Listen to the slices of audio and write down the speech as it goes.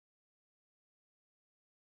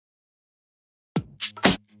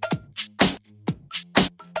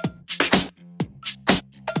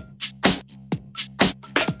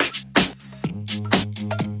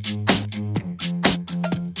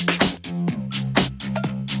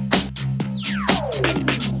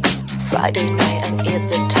Friday night and it's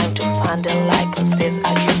the time to find the light, 'cause this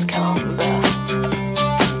I just come back.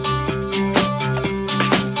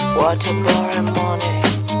 What a boring morning,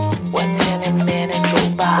 what 10 minutes go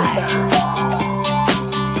by.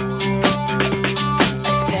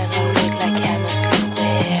 I spent a week like aimlessly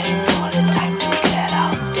waiting for the time to get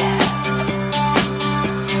out there,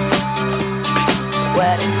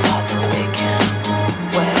 waiting for the weekend,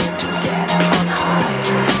 waiting to get up on high.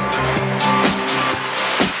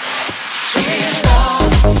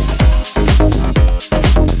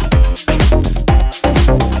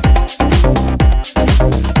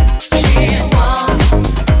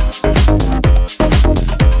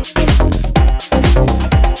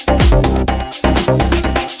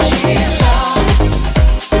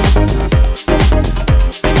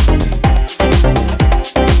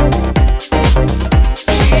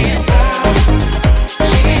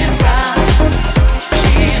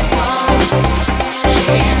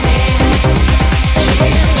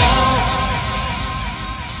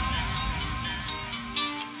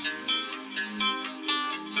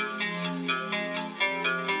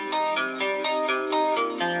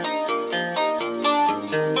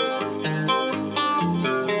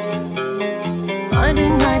 Friday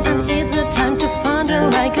night and it's the time to find the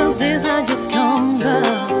light, 'cause this I just come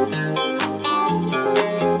back.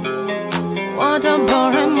 What a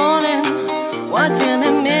boring morning, watching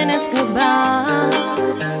the minutes go by.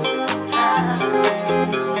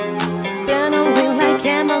 Spend a week like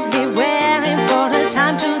endlessly waiting for the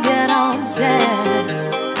time to get on there,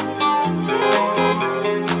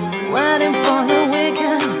 waiting for the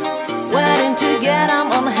weekend, waiting to get up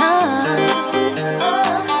on high.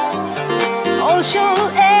 I'll show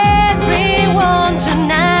everyone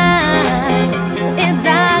tonight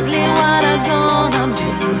exactly what I'm gonna be.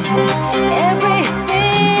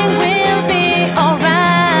 Everything will be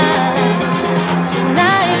alright.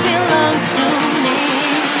 Tonight belongs to me.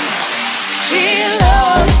 She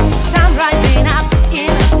loves sun rising up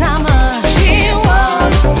in the summer. She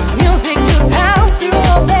wants music to pound through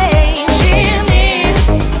her veins. She needs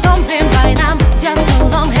something right now, just a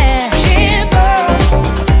long hair. She burns,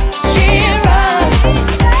 she runs,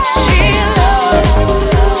 she loves.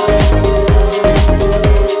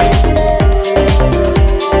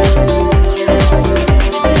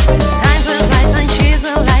 Time's alive and she's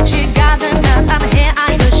alive. She got the nut and her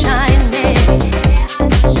eyes are shining.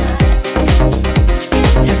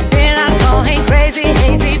 Her feet are going crazy,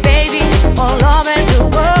 hazy baby, all over the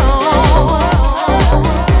world.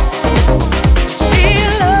 She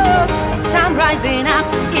loves sun rising up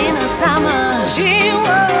in the summer. She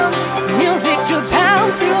wants music to pound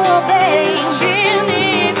through her veins. She